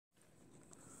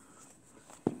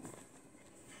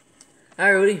Hi,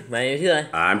 Rudy. My name is Eli.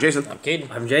 I'm Jason. I'm Caden.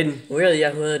 I'm Jaden. We're the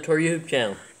YHWH Torah YouTube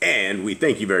channel. And we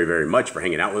thank you very, very much for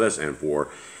hanging out with us and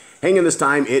for hanging this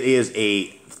time. It is a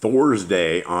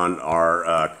Thursday on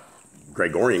our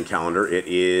Gregorian calendar. It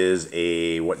is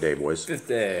a, what day, boys? Fifth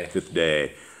day. Fifth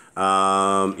day.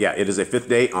 Yeah, it is a fifth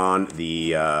day on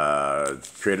the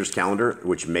Creator's calendar,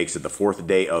 which makes it the fourth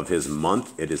day of his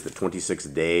month. It is the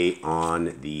 26th day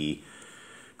on the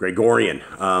Gregorian.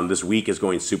 This week is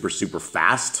going super, super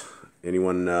fast.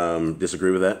 Anyone disagree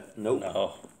with that? Nope.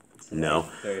 No.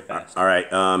 Very fast. All right.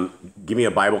 Give me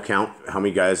a Bible count. How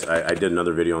many guys? I did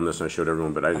another video on this and I showed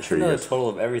everyone, but I didn't show you I know guys. the total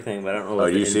of everything, but I don't know. Oh,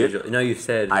 you see it? No, you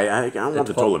said. I don't want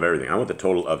the total of everything. I want the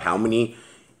total of how many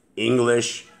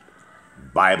English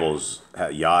Bibles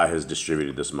Yah has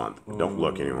distributed this month. Don't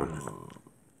look, anyone. What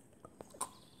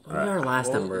was our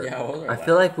last number? Yeah, what was our I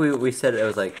feel like we said it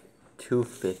was like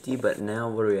 250, but now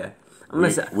what are we at? I'm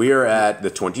gonna say. We are at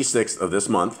the 26th of this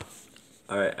month.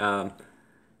 All right.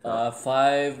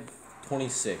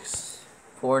 526.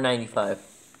 495.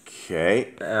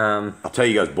 Okay. Um. I'll tell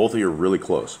you guys, both of you are really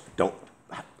close. Don't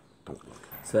look.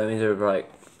 So that means there were like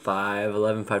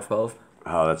 511, 512.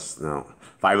 Oh, that's no.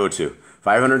 502.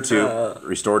 502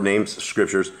 restored names,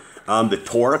 scriptures. The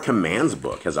Torah Commands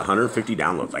book has 150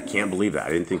 downloads. I can't believe that. I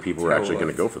didn't think people were actually going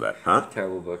to go for that. Huh?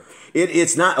 Terrible book.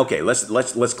 It's not okay.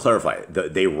 Let's clarify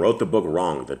it. They wrote the book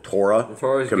wrong. The Torah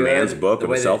Commands book the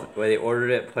of way itself. The way they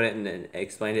ordered it, put it, and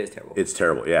explained it is terrible. It's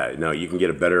terrible. Yeah. No, you can get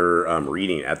a better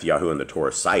reading at the Yahoo and the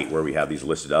Torah site where we have these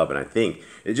listed up, and I think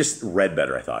it just read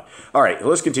better. I thought. All right,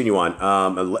 let's continue on.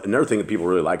 Another thing that people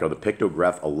really like are the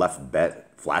Pictograph Aleph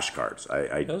Bet flashcards.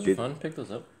 Those are fun. Pick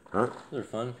those up. Huh? Those are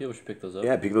fun. People should pick those up.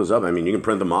 Yeah, pick those up. I mean, you can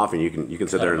print them off and you can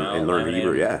sit there and learn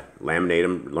Hebrew. Yeah, laminate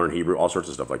them, learn Hebrew, all sorts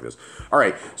of stuff like this. All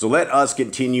right, so let us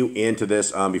continue into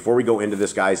this. Before we go into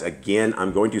this, guys, again,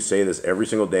 I'm going to say this every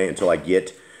single day until I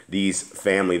get this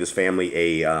family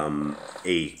a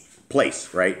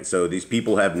place, right? So these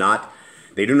people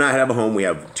they do not have a home. We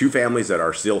have two families that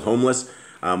are still homeless.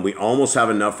 We almost have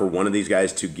enough for one of these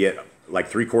guys to get like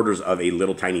 3/4 of a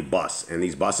little tiny bus, and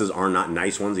these buses are not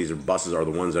nice ones. These buses are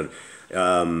the ones that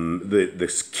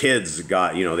the kids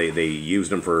got. You know, they used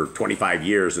them for 25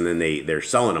 years, and then they're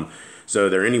selling them. So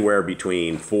they're anywhere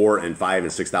between $4,000 and $5,000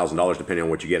 and $6,000 depending on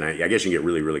what you get. And I guess you can get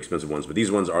really, really expensive ones, but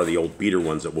these ones are the old beater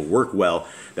ones that will work well,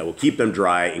 that will keep them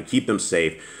dry and keep them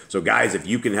safe. So guys, if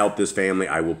you can help this family,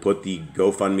 I will put the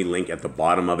GoFundMe link at the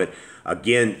bottom of it.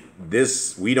 Again,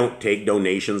 we don't take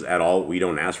donations at all. We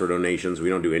don't ask for donations. We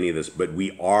don't do any of this, but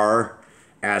we are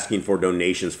asking for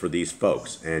donations for these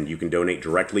folks, and you can donate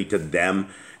directly to them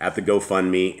at the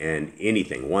GoFundMe, and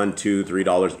anything, $1, $2,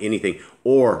 $3, anything,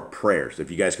 or prayers. If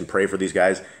you guys can pray for these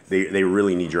guys, they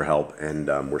really need your help, and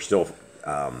we're still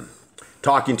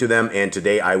talking to them. And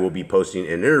today I will be posting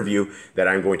an interview that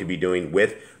I'm going to be doing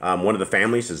with one of the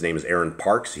families. His name is Aaron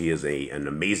Parks. He is an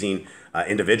amazing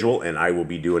individual, and I will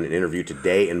be doing an interview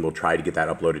today, and we'll try to get that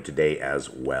uploaded today as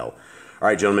well. All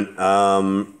right, gentlemen,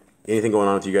 anything going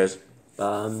on with you guys?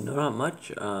 No, not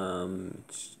much.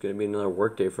 It's gonna be another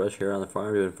work day for us here on the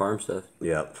farm, doing farm stuff.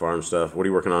 Yeah, farm stuff. What are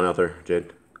you working on out there,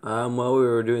 Jade? Well, we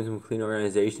were doing some clean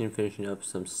organization, finishing up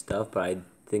some stuff, but I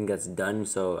think that's done,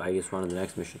 so I guess we're on to the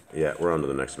next mission. Yeah, we're on to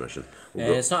the next mission. And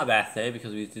it's not bath day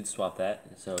because we did swap that.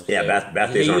 So yeah,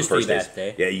 bath days are on first days.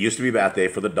 Day. Yeah, it used to be bath day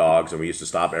for the dogs, and we used to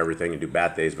stop everything and do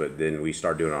bath days, but then we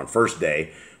started doing it on first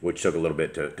day, which took a little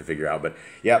bit to figure out. But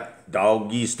yeah,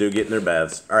 doggies still getting their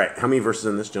baths. All right, how many verses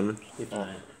in this, gentlemen?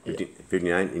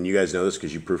 59. And you guys know this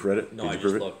because you proofread it? No, did you I proof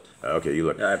just it? looked. Okay, you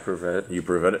looked. Yeah, I proofread it. You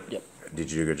proofread it? Yep.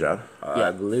 Did you do a good job? Yeah,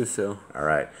 I believe so. All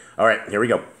right, here we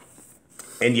go.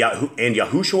 And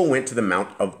Yahushua went to the Mount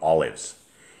of Olives,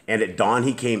 and at dawn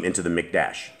he came into the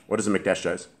Mikdash. What is the Mikdash,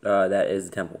 guys? That is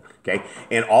the temple. Okay,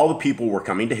 and all the people were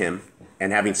coming to him,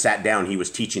 and having sat down, he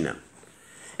was teaching them.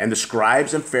 And the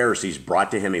scribes and Pharisees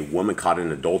brought to him a woman caught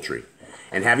in adultery,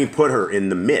 and having put her in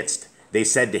the midst, they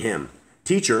said to him,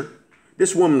 "Teacher,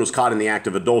 this woman was caught in the act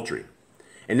of adultery."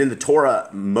 And in the Torah,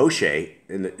 Moshe,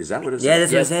 is that what it says? Yeah,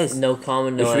 that's what it says. No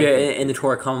common, no. It should be in the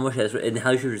Torah, comma Moshe. That's what, in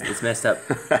how it's messed up.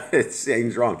 It's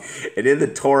saying wrong. And in the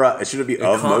Torah, should it be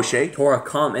of Moshe? Torah,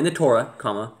 in the Torah,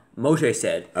 comma Moshe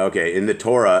said. Okay, in the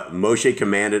Torah, Moshe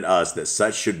commanded us that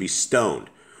such should be stoned.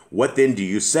 What then do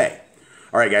you say?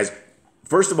 All right, guys.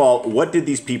 First of all, what did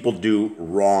these people do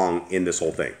wrong in this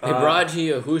whole thing? They brought to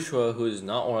Yahushua, who is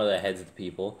not one of the heads of the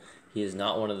people. He is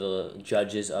not one of the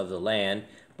judges of the land,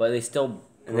 but they still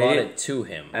brought it to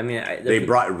him. I mean, they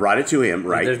brought it to him,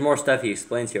 right? There's more stuff he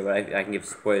explains here, but I can give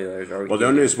spoilers. Well,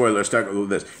 don't do spoilers. Start with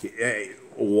this.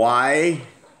 Why?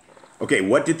 Okay,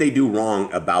 what did they do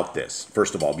wrong about this?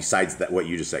 First of all, besides that, what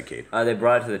you just said, Kate? They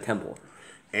brought it to the temple.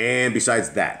 And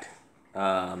besides that,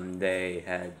 they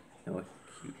had no.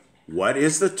 what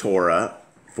is the Torah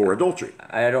for adultery?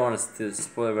 I don't want to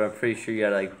spoil it, but I'm pretty sure you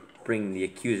gotta like bring the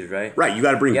accusers, right? Right, you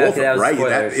got to bring both of them, right?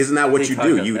 Isn't that what you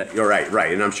do? You're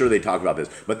right, and I'm sure they talk about this.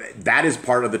 But that is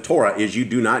part of the Torah, is you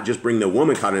do not just bring the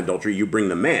woman caught in adultery, you bring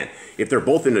the man. If they're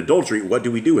both in adultery, what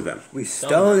do we do with them? We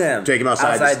stone them. Take them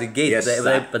outside the gate, yes,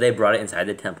 but they brought it inside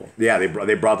the temple. Yeah,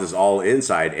 they brought this all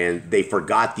inside, and they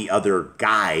forgot the other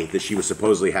guy that she was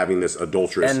supposedly having this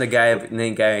adulteress. And the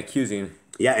guy accusing.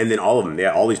 Yeah, and then all of them.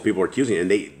 Yeah, all these people are accusing,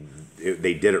 and they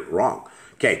did it wrong.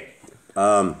 Okay.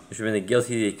 There should have been the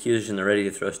guilty, the accused, and the ready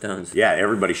to throw stones. Yeah,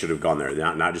 everybody should have gone there,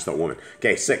 not just that woman.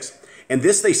 Okay, 6. And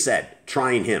this they said,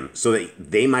 trying him, so that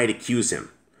they might accuse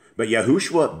him. But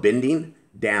Yahushua, bending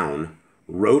down,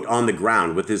 wrote on the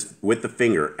ground with the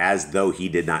finger, as though he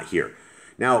did not hear.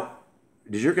 Now,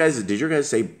 did your guys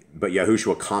say, but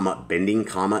Yahushua, comma, bending,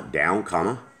 comma, down,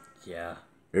 comma? Yeah.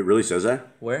 It really says that?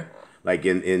 Where? Like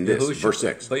in this, verse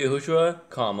 6. But Yahushua,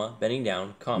 comma, bending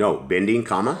down, comma. No, bending,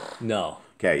 comma? No.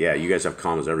 Okay, yeah, you guys have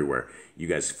commas everywhere. You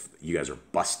guys are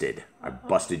busted. I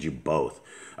busted you both.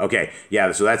 Okay,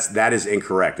 yeah, so that is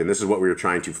incorrect, and this is what we were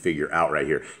trying to figure out right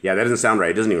here. Yeah, that doesn't sound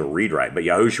right. It doesn't even read right. But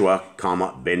Yahushua,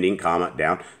 comma, bending, comma,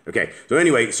 down. Okay, so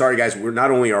anyway, sorry guys. Not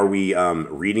only are we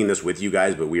reading this with you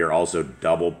guys, but we are also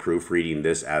double proofreading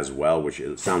this as well, which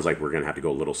it sounds like we're gonna have to go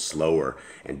a little slower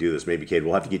and do this. Maybe, Cade,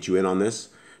 we'll have to get you in on this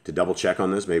to double check on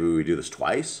this. Maybe we do this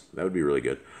twice. That would be really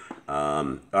good.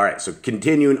 All right, so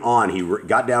continuing on, he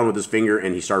got down with his finger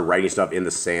and he started writing stuff in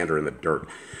the sand or in the dirt.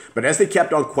 But as they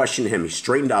kept on questioning him, he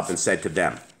straightened up and said to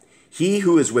them, "He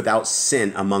who is without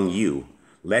sin among you,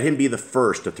 let him be the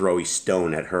first to throw a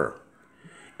stone at her."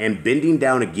 And bending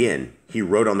down again, he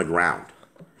wrote on the ground.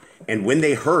 And when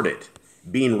they heard it,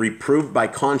 being reproved by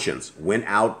conscience, went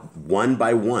out one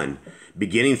by one,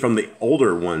 beginning from the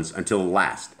older ones until the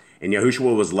last. And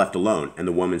Yahushua was left alone, and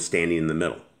the woman standing in the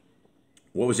middle.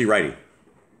 What was he writing?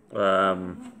 I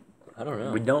don't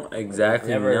know. We don't exactly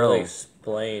Never know. really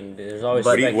explained. There's always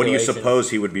What speculation. do you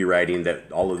suppose he would be writing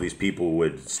that all of these people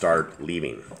would start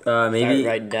leaving? Maybe Start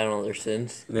writing down all their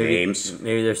sins. Names.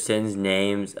 Maybe their sins,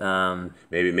 names.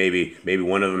 Maybe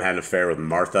one of them had an affair with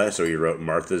Martha, so he wrote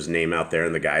Martha's name out there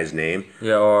and the guy's name.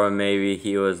 Yeah, or maybe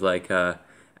he was like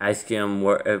asking him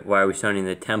why are we stoning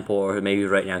the temple, or maybe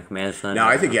writing down commands. No,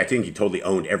 I think he totally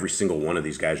owned every single one of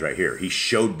these guys right here. He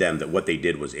showed them that what they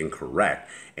did was incorrect,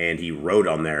 and he wrote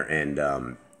on there,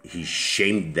 and he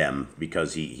shamed them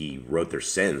because he wrote their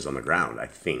sins on the ground, I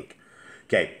think.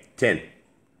 Okay, 10.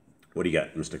 What do you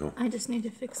got, Ms. Nicole? I just need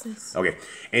to fix this. Okay.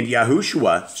 And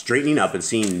Yahushua, straightening up and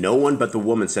seeing no one but the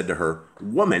woman, said to her,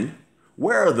 "Woman,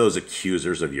 where are those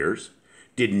accusers of yours?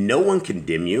 Did no one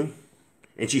condemn you?"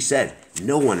 And she said,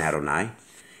 "No one, Adonai."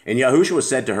 And Yahushua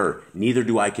said to her, "Neither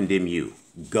do I condemn you.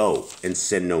 Go and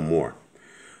sin no more."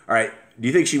 All right. Do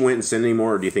you think she went and sinned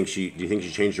anymore, or do you think she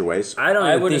changed her ways?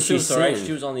 I would assume so, right?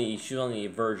 She was on the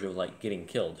verge of like getting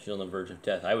killed. She was on the verge of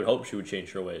death. I would hope she would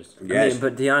change her ways. Yes. I mean, but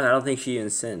to be honest, I don't think she even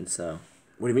sinned. So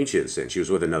What do you mean she didn't sin? She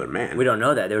was with another man. we don't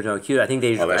know that there was no accuser. I think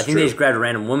they just grabbed a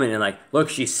random woman and like, look,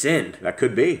 she sinned. That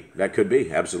could be.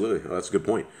 Absolutely. Well, that's a good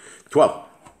point. 12.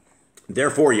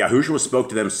 Therefore, Yahushua spoke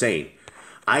to them, saying,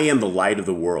 "I am the light of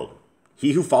the world.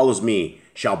 He who follows me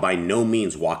shall by no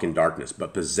means walk in darkness,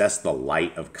 but possess the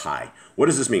light of Kai." What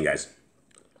does this mean, guys?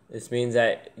 This means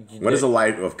that... What is the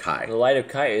light of Kai? The light of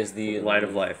Kai is the light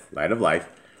of life. Light of life.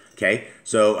 Okay,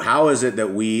 so how is it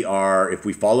that we are, if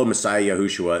we follow Messiah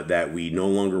Yahushua, that we no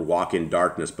longer walk in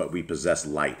darkness, but we possess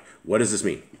light? What does this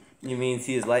mean? You mean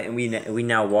see his light, and we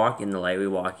now walk in the light. We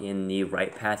walk in the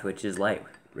right path, which is light.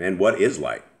 And what is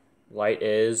light? Light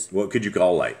is... What could you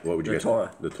call light? What would you The guess?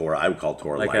 Torah. The Torah. I would call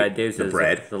Torah Like light. Dave The says,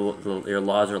 bread. your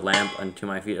laws are lamp unto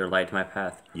my feet, or light to my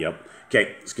path. Yep.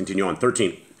 Okay, let's continue on.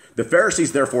 13. The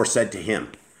Pharisees therefore said to him,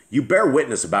 "You bear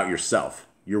witness about yourself.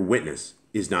 Your witness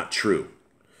is not true."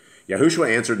 Yahushua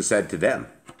answered and said to them,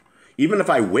 "Even if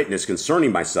I witness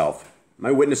concerning myself,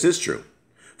 my witness is true.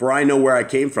 For I know where I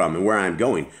came from and where I am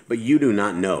going, but you do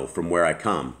not know from where I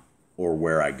come or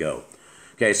where I go."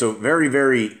 Okay, so very,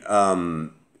 very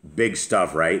big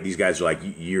stuff, right? These guys are like,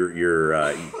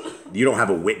 you don't have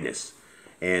a witness.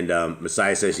 And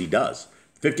Messiah says he does.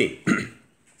 15.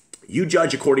 You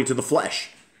judge according to the flesh.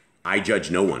 I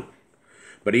judge no one.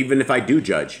 But even if I do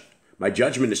judge, my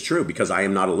judgment is true because I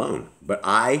am not alone, but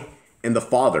I and the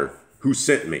Father who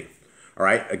sent me. All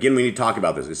right, again, we need to talk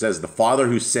about this. It says the Father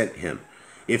who sent him.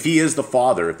 If he is the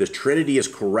Father, if the Trinity is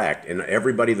correct, and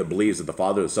everybody that believes that the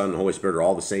Father, the Son, and the Holy Spirit are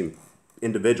all the same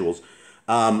individuals,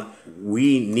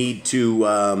 we need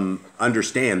to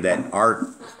understand that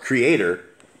our Creator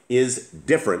is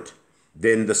different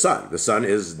then the Son. The Son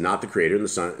is not the Creator, and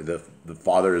the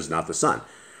Father is not the Son.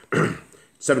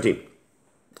 17.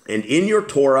 And in your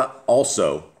Torah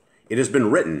also it has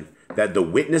been written that the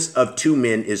witness of two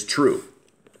men is true.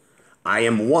 I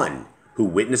am one who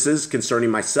witnesses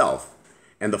concerning myself,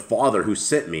 and the Father who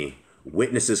sent me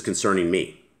witnesses concerning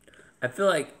me. I feel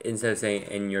like instead of saying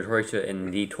in your Torah,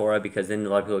 in the Torah, because then a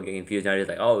lot of people get confused nowadays,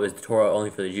 like, oh, it was the Torah only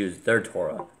for the Jews, their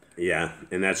Torah. Yeah,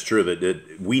 and that's true.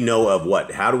 That we know of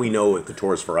what? How do we know what the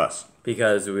Torah is for us?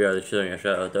 Because we are the children of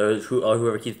Israel.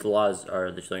 Whoever keeps the laws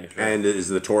are the children of Israel. And is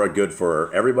the Torah good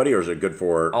for everybody, or is it good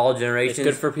for all generations? It's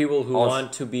good for people who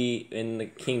want to be in the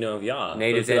kingdom of Yah.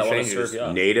 Natives and strangers.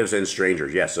 Natives and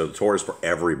strangers, yes. So the Torah is for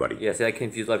everybody. Yeah, see, that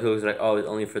confused a lot of people. It's like, oh, it's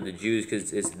only for the Jews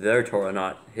because it's their Torah,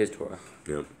 not his Torah.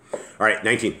 Yeah. All right,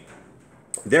 19.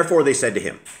 Therefore they said to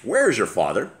him, where is your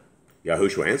father?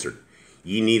 Yahushua answered,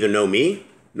 ye neither know me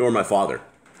nor my Father.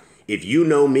 If you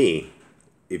knew me,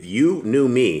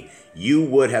 you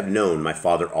would have known my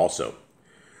Father also.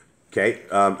 Okay,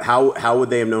 how would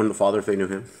they have known the Father if they knew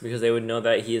him? Because they would know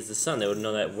that he is the Son. They would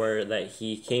know that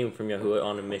he came from Yahuwah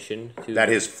on a mission. That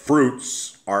his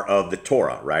fruits are of the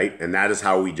Torah, right? And that is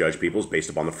how we judge people, is based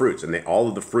upon the fruits. And all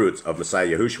of the fruits of Messiah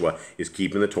Yahushua is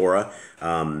keeping the Torah,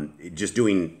 just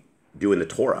doing the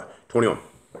Torah. 21.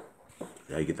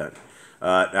 How you get that?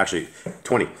 Actually,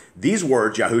 20. These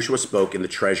words Yahushua spoke in the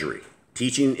treasury,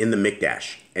 teaching in the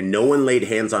Mikdash, and no one laid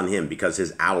hands on him because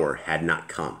his hour had not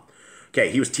come. Okay,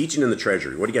 he was teaching in the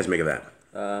treasury. What do you guys make of that?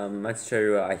 That's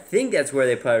true. I think that's where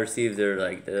they probably received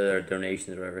their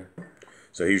donations or whatever.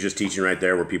 So he was just teaching right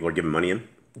there where people are giving money in?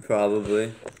 Probably.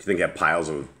 Do you think they have piles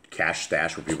of cash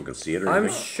stash where people can see it or anything?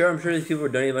 I'm sure these people were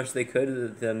donating as much as they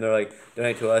could. Then they're like,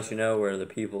 donate to us, we're the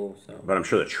people. So. But I'm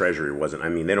sure the treasury wasn't. I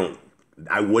mean,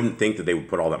 I wouldn't think that they would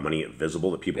put all that money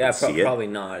visible that people could see it. Probably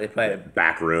not. They probably had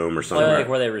back room or something. Probably like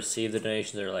where they received the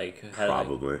donations or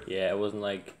probably. It wasn't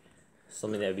like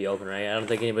something that would be open, right? I don't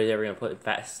think anybody's ever going to put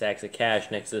fat stacks of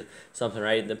cash next to something,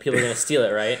 right? The people are going to steal it,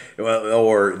 right? Well,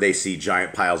 or they see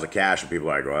giant piles of cash and people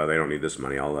are like, well, they don't need this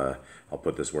money. I'll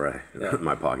put this where in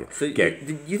my pocket. So okay.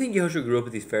 Do you think Yahushua grew up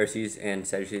with these Pharisees and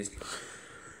Sadducees?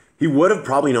 He would have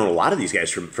probably known a lot of these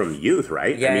guys from youth,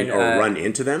 right? Yeah, or run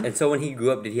into them. And so when he grew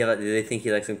up, did they think he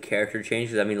had some character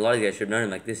changes? I mean, a lot of these guys should have known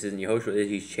him, like, this isn't Yahushua.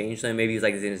 He's changed them. Maybe he's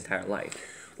like this in his entire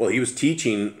life. Well, he was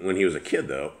teaching when he was a kid,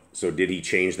 though. So did he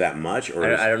change that much? Or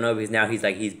I don't know, because now he's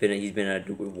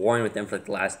been warring with them for like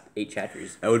the last 8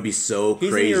 chapters. That would be so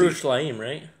crazy. He's in Jerusalem,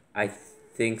 right? I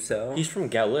think so. He's from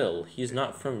Galilee. He's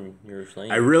not from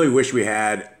Jerusalem. I really wish we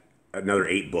had another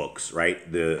 8 books, right?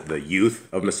 The youth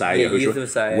of Messiah. Yeah, Youth of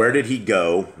Messiah. Where did he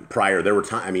go prior? There were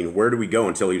time. I mean, where did we go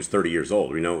until he was 30 years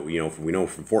old? We know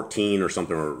from 14 or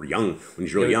something, or young when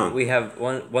he's really young. We have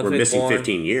once we're missing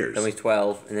 15 years. Then he's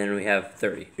 12, and then we have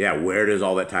 30. Yeah, where does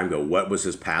all that time go? What was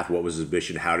his path? What was his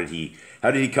mission? How did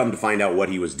he come to find out what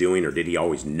he was doing, or did he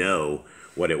always know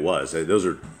what it was? Those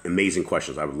are amazing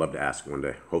questions. I would love to ask one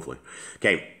day, hopefully.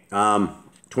 Okay,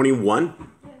 21.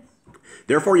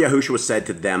 Therefore Yahushua said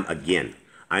to them again,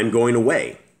 I am going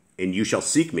away, and you shall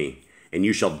seek me, and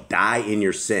you shall die in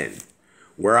your sin.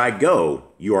 Where I go,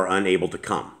 you are unable to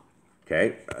come.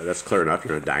 Okay, that's clear enough.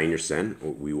 You're going to die in your sin.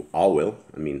 We all will.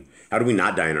 I mean, how do we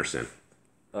not die in our sin?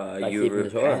 You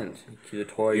repent. To the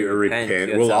Torah, you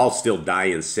repent. We'll all still die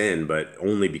in sin, but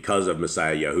only because of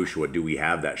Messiah Yahushua do we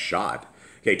have that shot.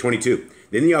 Okay, 22.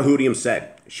 Then the Yahudim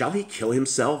said, shall he kill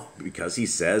himself because he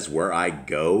says, where I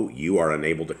go, you are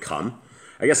unable to come?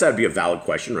 I guess that would be a valid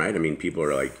question, right? I mean, people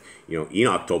are like,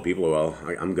 Enoch told people, well,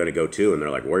 I'm going to go too. And they're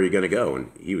like, where are you going to go?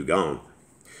 And he was gone.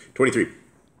 23.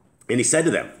 And he said to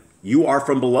them, you are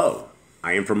from below.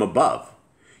 I am from above.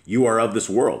 You are of this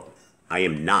world. I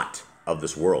am not of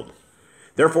this world.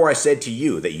 Therefore I said to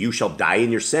you that you shall die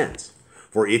in your sins.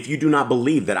 For if you do not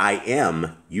believe that I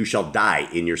am, you shall die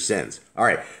in your sins. All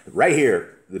right, right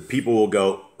here, the people will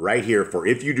go right here. For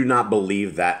if you do not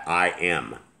believe that I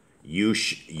am, you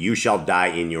shall die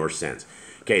in your sins.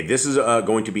 Okay, this is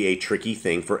going to be a tricky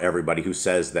thing for everybody who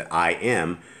says that I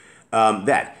am.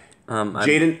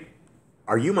 Jaden,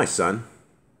 are you my son?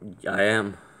 I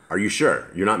am. Are you sure?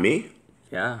 You're not me?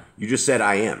 Yeah. You just said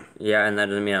I am. Yeah, and that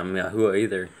doesn't mean I'm Yahuwah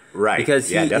either. Right. Because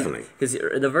definitely. Because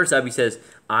the verse up, he says,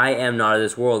 I am not of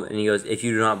this world. And he goes, if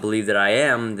you do not believe that I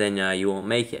am, then you won't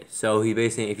make it. So he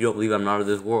basically, if you don't believe I'm not of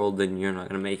this world, then you're not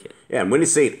going to make it. Yeah, and when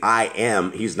he's saying I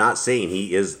am, he's not saying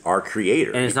he is our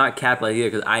creator. And it's not capitalized either,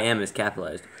 because I am is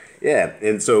capitalized. Yeah,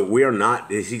 and so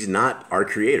he's not our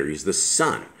creator. He's the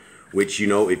son. Which,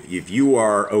 if you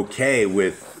are okay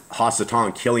with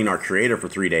Hasatan killing our creator for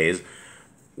 3 days,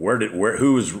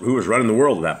 who was running the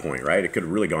world at that point, right? It could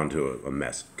have really gone to a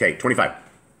mess. Okay, 25.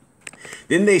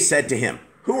 Then they said to him,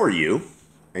 who are you?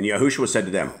 And Yahushua said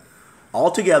to them,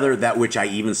 altogether that which I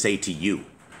even say to you.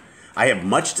 I have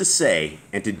much to say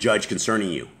and to judge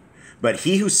concerning you. But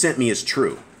he who sent me is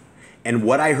true. And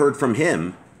what I heard from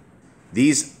him,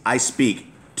 these I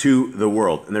speak to the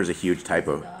world. And there's a huge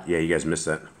typo. Yeah, you guys missed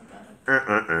that.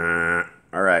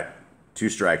 All right. 2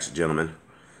 strikes, gentlemen.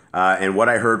 And what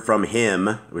I heard from him,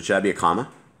 which should that be a comma?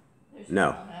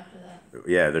 No.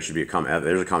 Yeah, there should be a comma.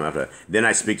 There's a comma after that. Then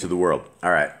I speak to the world.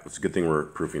 All right. It's a good thing we're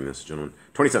proofing this, gentlemen.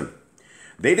 27.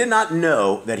 They did not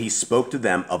know that he spoke to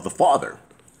them of the Father.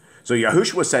 So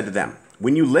Yahushua said to them,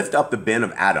 when you lift up the bin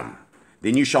of Adam,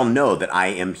 then you shall know that I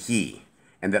am he,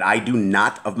 and that I do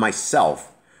not of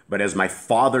myself, but as my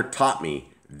Father taught me,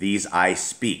 these I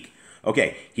speak.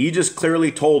 Okay, he just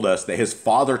clearly told us that his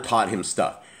Father taught him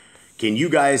stuff. Can you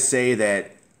guys say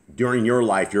that during your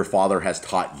life, your Father has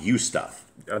taught you stuff?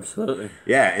 Absolutely.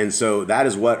 Yeah, and so that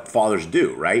is what fathers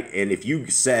do, right? And if you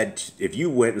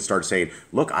went and started saying,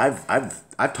 look,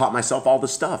 I've taught myself all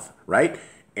this stuff, right?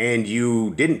 And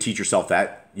you didn't teach yourself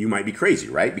that, you might be crazy,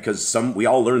 right? Because we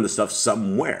all learn this stuff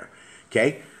somewhere,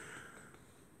 okay?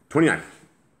 29.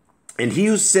 And he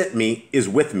who sent me is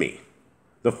with me.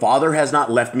 The Father has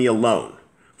not left me alone,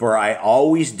 for I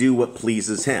always do what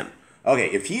pleases him. Okay,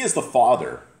 if he is the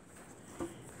Father,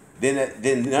 then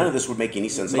none of this would make any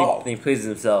sense at all. He pleases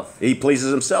himself. He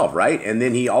pleases himself, right? And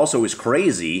then he also is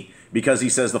crazy because he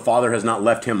says the Father has not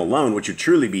left him alone, which would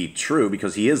truly be true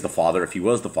because he is the Father if he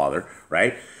was the Father,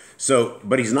 right? So,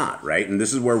 but he's not, right? And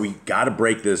this is where we got to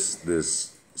break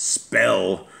this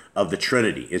spell of the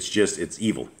Trinity. It's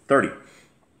evil. 30.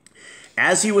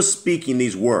 As he was speaking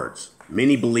these words,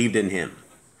 many believed in him.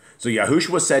 So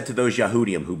Yahushua said to those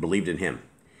Yahudim who believed in him,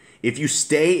 if you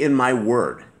stay in my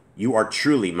word, you are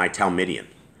truly my Talmudian,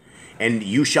 and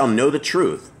you shall know the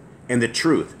truth, and the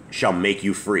truth shall make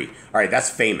you free. All right, that's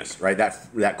famous, right?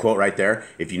 That quote right there.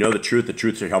 If you know the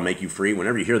truth shall make you free.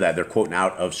 Whenever you hear that, they're quoting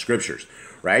out of scriptures,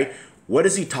 right? What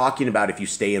is he talking about if you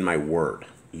stay in my word?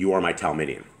 You are my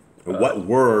Talmudian. What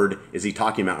word is he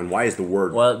talking about, and why is the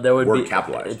word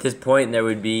capitalized? At this point, there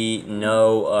would be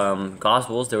no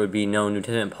Gospels. There would be no New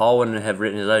Testament. Paul wouldn't have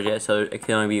written his letters yet, so it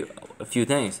can only be a few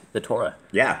things. The Torah.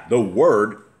 Yeah, the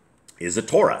word is the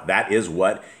Torah. That is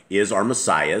what is our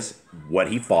Messiah's,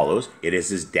 what he follows. It is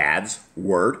his dad's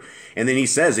word. And then he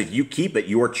says, if you keep it,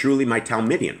 you are truly my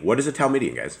Talmudian. What is a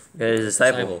Talmudian, guys? It is a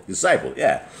disciple. Disciple,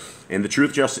 yeah. And the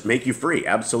truth shall make you free.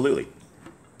 Absolutely.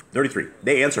 33.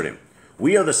 They answered him,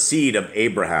 we are the seed of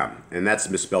Abraham. And that's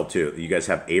misspelled too. You guys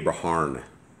have Abraham.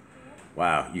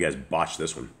 Wow, you guys botched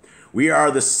this one. We are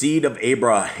the seed of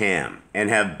Abraham and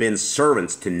have been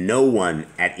servants to no one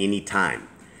at any time.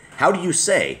 How do you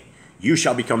say, you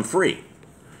shall become free?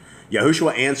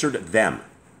 Yahushua answered them,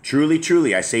 truly,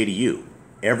 truly, I say to you,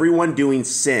 everyone doing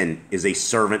sin is a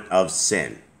servant of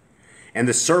sin. And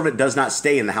the servant does not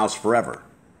stay in the house forever.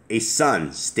 A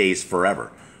son stays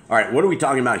forever. All right, what are we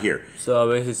talking about here? So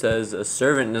it basically says a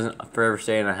servant doesn't forever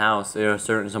stay in a house. A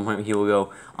servant at some point he will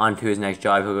go on to his next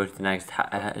job. He'll go to the next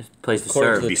place to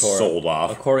serve. Be sold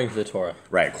off. According to the Torah.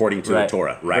 Right, according to the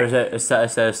Torah. Right. Whereas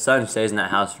a son stays in that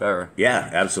house forever. Yeah,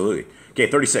 absolutely. Okay,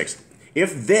 36.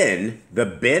 If then the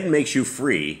bed makes you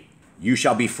free, you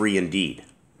shall be free indeed.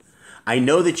 I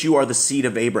know that you are the seed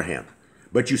of Abraham,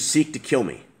 but you seek to kill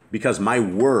me, because my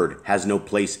word has no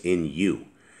place in you.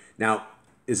 Now,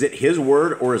 is it his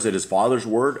word, or is it his father's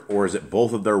word, or is it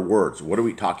both of their words? What are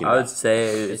we talking about? I would say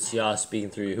it's Yah speaking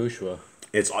through Yahushua.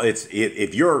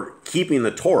 If you're keeping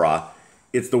the Torah,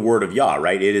 it's the word of Yah,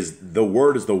 right? The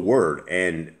word is the word,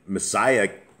 and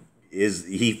Messiah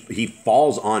he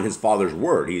falls on his father's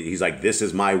word. He's like, this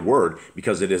is my word,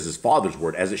 because it is his father's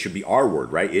word, as it should be our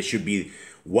word, right? It should be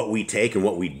what we take and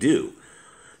what we do.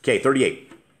 Okay,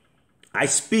 38. I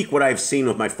speak what I have seen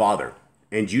with my father,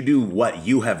 and you do what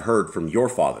you have heard from your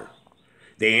father.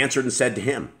 They answered and said to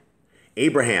him,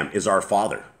 Abraham is our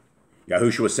father.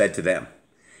 Yahushua said to them,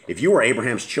 if you were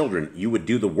Abraham's children, you would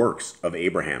do the works of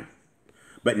Abraham.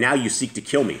 But now you seek to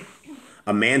kill me,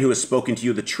 a man who has spoken to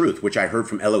you the truth, which I heard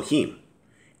from Elohim.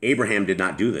 Abraham did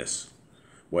not do this.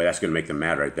 Boy, that's going to make them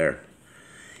mad right there.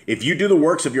 If you do the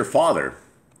works of your father,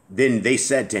 then they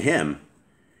said to him,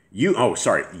 you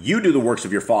do the works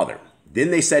of your father. Then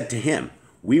they said to him,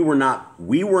 we were not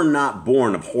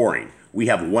born of whoring. We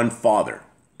have one father,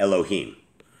 Elohim.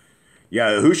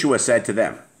 Yahushua said to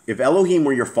them, if Elohim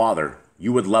were your father,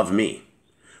 you would love me.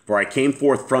 For I came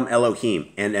forth from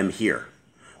Elohim and am here.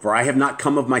 For I have not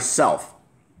come of myself,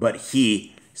 but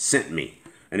he sent me.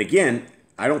 And again,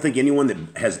 I don't think anyone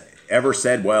that has ever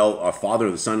said, well, a Father,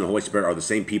 the Son, and the Holy Spirit are the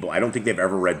same people. I don't think they've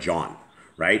ever read John,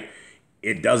 right?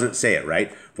 It doesn't say it,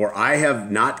 right? For I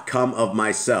have not come of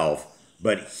myself,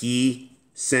 but he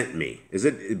sent me. Is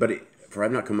it, for I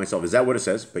have not come myself. Is that what it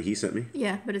says? But he sent me?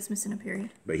 Yeah, but it's missing a period.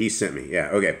 But he sent me. Yeah,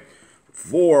 okay.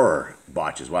 4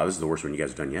 botches. Wow, this is the worst one you guys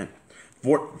have done yet.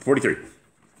 43.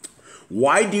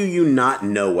 Why do you not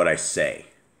know what I say?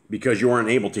 Because you are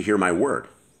unable to hear my word.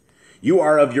 You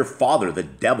are of your father, the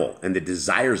devil, and the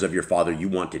desires of your father you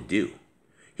want to do.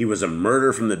 He was a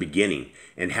murderer from the beginning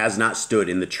and has not stood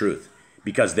in the truth,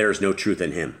 because there is no truth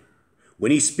in him.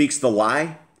 When he speaks the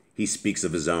lie, he speaks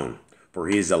of his own, for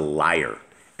he is a liar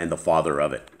and the father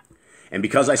of it. And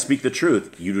because I speak the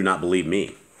truth, you do not believe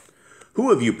me.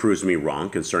 Who of you proves me wrong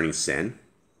concerning sin?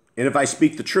 And if I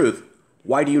speak the truth,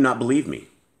 why do you not believe me?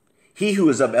 He who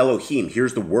is of Elohim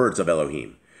hears the words of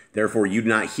Elohim. Therefore you do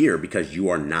not hear, because you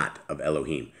are not of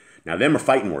Elohim. Now them are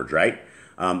fighting words, right?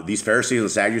 These Pharisees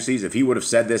and Sadducees, if he would have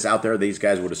said this out there, these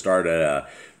guys would have started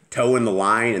toeing the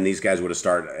line, and these guys would have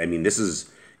started. I mean, this is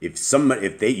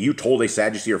you told a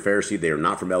Sadducee or Pharisee they are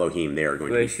not from Elohim, they are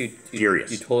going to be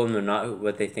furious. You told them they're not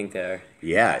what they think they are.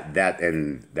 Yeah,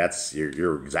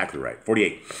 you're exactly right.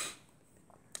 48.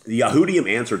 The Yahudim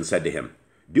answered and said to him,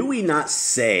 do we not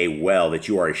say well that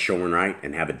you are a Shomerite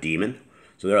and have a demon?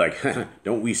 So they're like,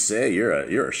 don't we say you're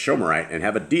a Shomerite and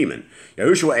have a demon?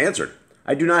 Yahushua answered,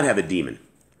 I do not have a demon,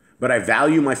 but I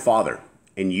value my Father,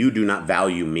 and you do not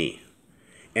value me.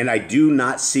 And I do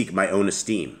not seek my own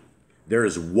esteem. There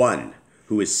is one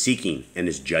who is seeking and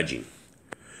is judging.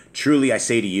 Truly I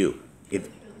say to you,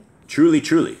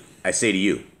 truly I say to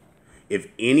you, if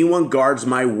anyone guards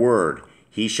my word,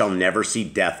 he shall never see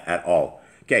death at all.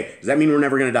 Okay, does that mean we're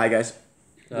never going to die, guys?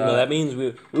 No, that means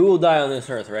we will die on this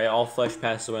earth, right? All flesh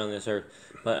passes away on this earth.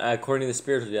 But according to the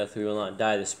spiritual death, we will not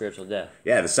die the spiritual death.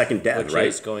 Yeah, the second death, which right?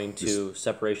 Which is going to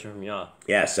separation from Yah.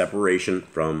 Yeah, separation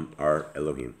from our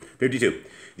Elohim. 52.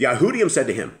 The Yahudim said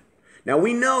to him, now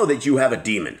we know that you have a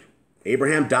demon.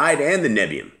 Abraham died and the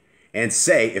Nebiim. And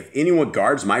say, if anyone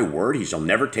guards my word, he shall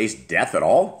never taste death at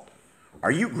all.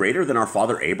 Are you greater than our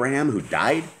father Abraham, who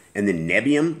died, and the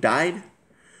Nebiim died?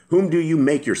 Whom do you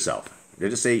make yourself?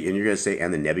 Did it say, and you're going to say,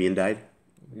 and the Nebiim died?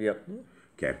 Yep.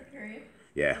 Okay.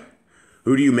 Yeah.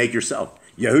 Who do you make yourself?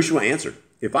 Yahushua answered,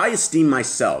 if I esteem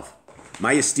myself,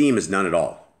 my esteem is none at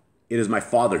all. It is my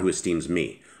Father who esteems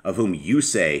me, of whom you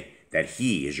say that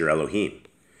he is your Elohim.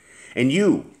 And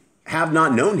you have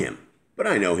not known him, but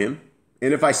I know him.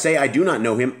 And if I say I do not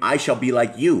know him, I shall be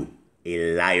like you,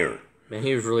 a liar. Man,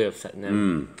 he was really upsetting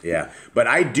them. Yeah. But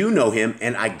I do know him,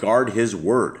 and I guard his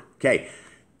word. Okay.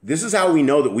 This is how we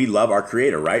know that we love our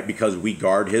Creator, right? Because we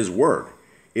guard his word.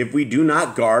 If we do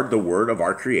not guard the word of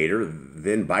our Creator,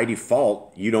 then by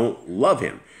default, you don't love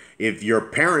him. If your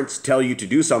parents tell you to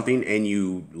do something and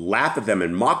you laugh at them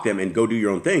and mock them and go do your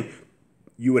own thing,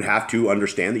 you would have to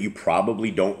understand that you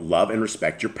probably don't love and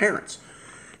respect your parents.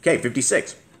 Okay,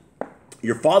 56.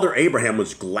 Your father Abraham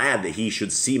was glad that he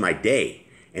should see my day,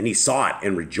 and he saw it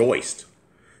and rejoiced.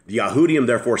 The Yahudim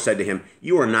therefore said to him,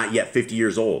 you are not yet 50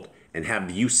 years old, and have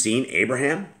you seen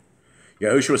Abraham?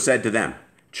 Yahushua said to them,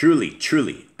 truly,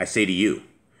 truly, I say to you,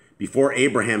 before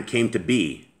Abraham came to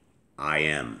be, I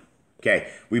am.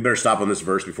 Okay, we better stop on this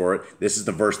verse before it. This is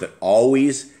the verse that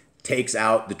always takes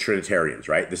out the Trinitarians,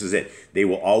 right? This is it. They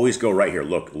will always go right here.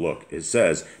 Look. It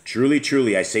says, truly,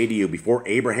 truly, I say to you, before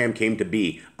Abraham came to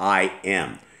be, I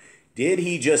am. Did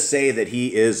he just say that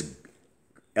he is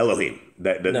Elohim?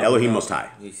 The Elohim Most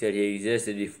High. He said he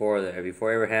existed before there.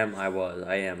 Before Abraham, I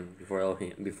am. Before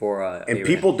Elohim, and Abraham.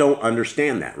 People don't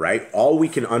understand that, right? All we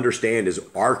can understand is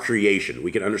our creation.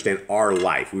 We can understand our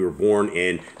life. We were born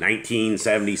in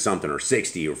 1970 something or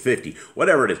 60 or 50,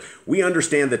 whatever it is. We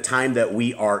understand the time that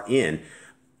we are in.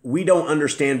 We don't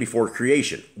understand before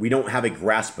creation. We don't have a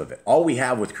grasp of it. All we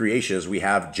have with creation is we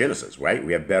have Genesis, right?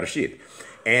 We have Bereshit.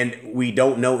 And we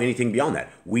don't know anything beyond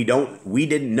that. We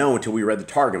didn't know until we read the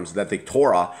Targums that the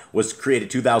Torah was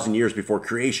created 2,000 years before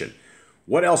creation.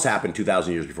 What else happened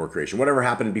 2,000 years before creation? Whatever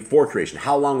happened before creation?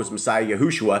 How long was Messiah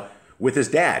Yahushua with his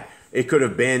dad? It could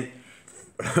have been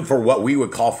for what we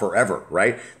would call forever,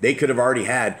 right? They could have already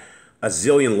had a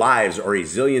zillion lives or a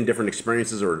zillion different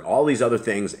experiences or all these other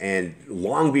things, and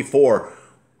long before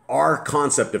our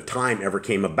concept of time ever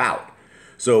came about.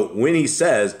 So when he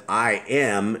says, I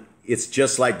am, it's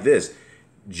just like this.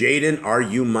 Jaden, are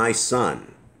you my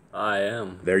son? I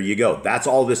am. There you go. That's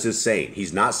all this is saying.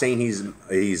 He's not saying he's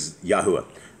Yahuwah.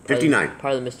 59.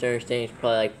 Part of the misunderstanding is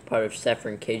probably like part of Sefer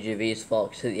and KJV's fault,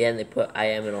 because at the end they put I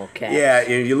am in all caps. Yeah,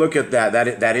 and you look at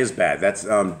that is bad. That's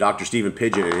Dr. Stephen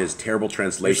Pidgeon in his terrible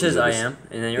translation. It says I am,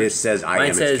 and then it says I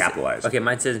am, it's capitalized. Okay,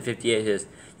 mine says in 58, it says,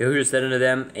 Yahushua said unto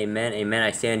them, Amen, amen,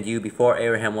 I say unto you, before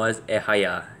Abraham was,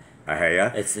 Ehaya.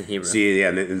 ahaya. It's in Hebrew. See, yeah,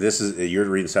 and this is, you're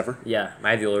reading Sefer? Yeah,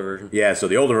 I have the older version. Yeah, so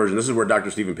the older version, this is where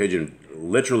Dr. Stephen Pidgeon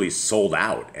literally sold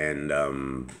out and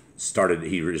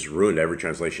he just ruined every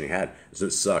translation he had. So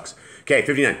it sucks. Okay,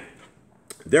 59.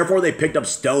 Therefore they picked up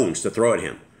stones to throw at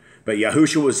him, but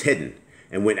Yahushua was hidden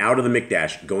and went out of the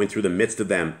mikdash, going through the midst of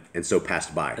them, and so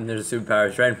passed by. And there's a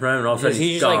superpowers right in front of him, and all of a Does sudden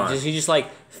he he's just gone. does he just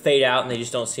fade out and they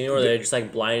just don't see him, or they're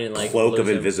just blinded and Cloak of lose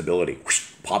him? invisibility.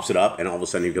 Whoosh, pops it up, and all of a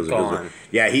sudden he goes Gone. invisible.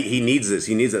 Yeah, he needs this.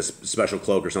 He needs a special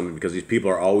cloak or something because these people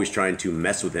are always trying to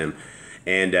mess with him.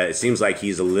 And it seems like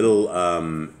he's a little,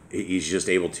 he's just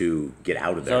able to get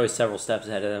out of He's there. always several steps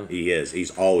ahead of them. He is.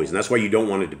 He's always. And that's why you don't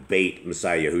want to debate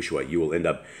Messiah Yahushua. You will end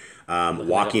up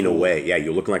walking away. Yeah,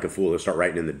 you're looking like a fool. They'll start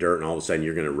writing in the dirt, and all of a sudden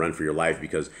you're going to run for your life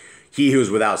because he who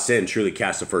is without sin truly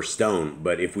casts the first stone.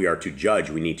 But if we are to judge,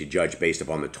 we need to judge based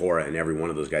upon the Torah, and every one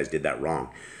of those guys did that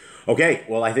wrong. Okay,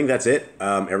 well, I think that's it.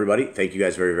 Everybody, thank you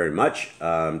guys very, very much.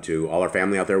 To all our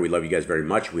family out there, we love you guys very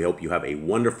much. We hope you have a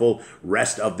wonderful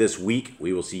rest of this week.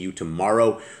 We will see you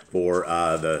tomorrow for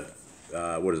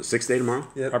what is it, 6th day tomorrow?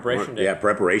 Yep. Preparation day. Yeah,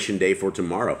 preparation day for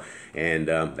tomorrow. And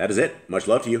that is it. Much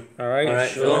love to you. All right. All right,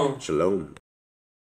 Shalom. Shalom.